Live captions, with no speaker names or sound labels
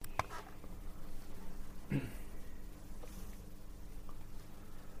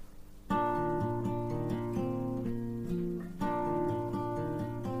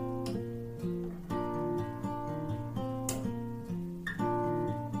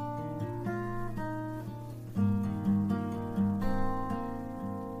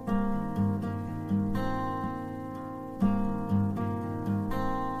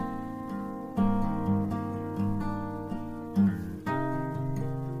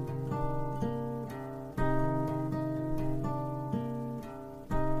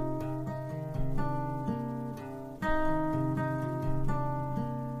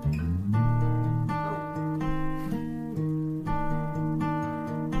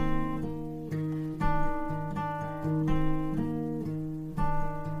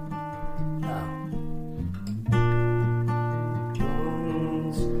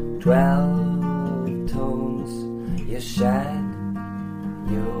12 tones, you shed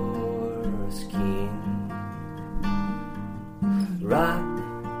your skin. Rock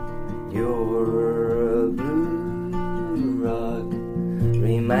your blue rug,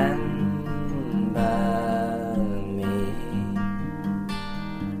 remember me.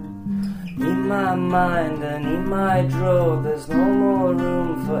 In my mind and in my drawer, there's no more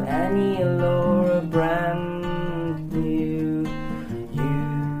room for any Laura brand new you.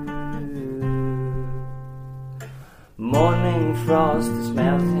 Morning frost is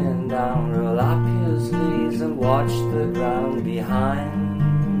melting down, roll up your sleeves and watch the ground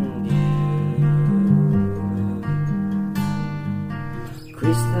behind you.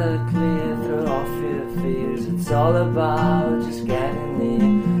 Crystal clear, throw off your fears, it's all about just getting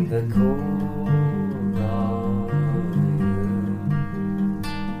near the core of you.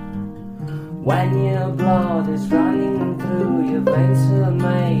 When your blood is running through your veins, will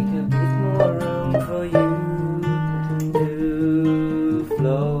make a bit more room for you to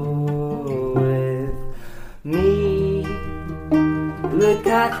flow with me. Look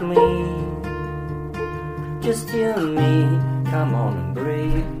at me, just you and me. Come on and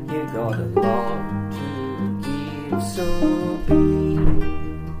breathe, you got a lot to give. So be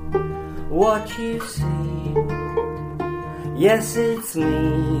what you see. Yes, it's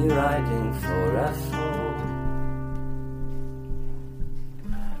me riding for a fall.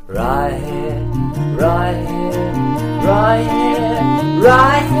 Right here, right here, right here,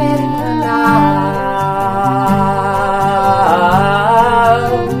 right here now.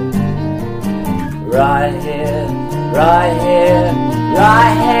 Right here, right here,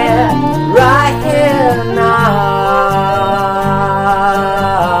 right here, right here now.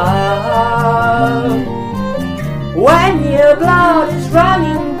 When your blood is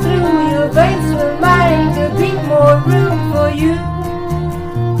running through your veins, will make a bit more room for you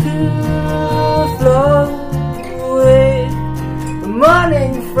to flow with. The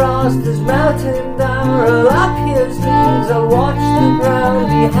morning frost is melting down, roll up your sleeves, I'll watch the ground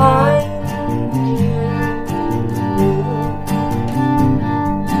behind.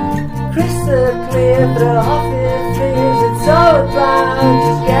 Crystal clear, throw off your fears, it's all about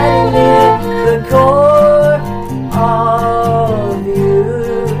just getting near the core of you.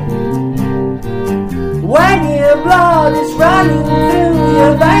 When your blood is running through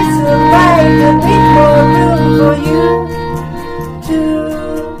your veins, will make a bit more room for you to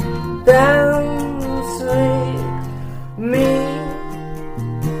dance with me.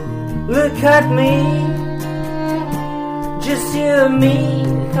 Look at me, just you and me.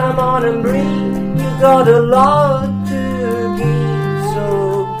 Come on and breathe, you got a lot to give. So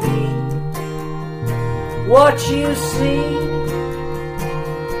be what you see.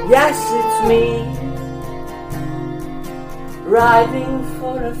 Yes, it's me riding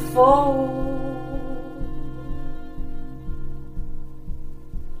for a fall.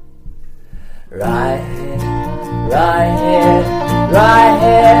 Right here, right here, right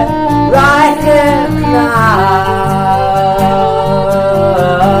here, right here now.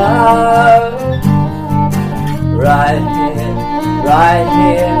 Right here, right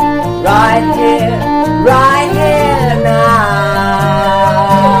here, right here, right here now.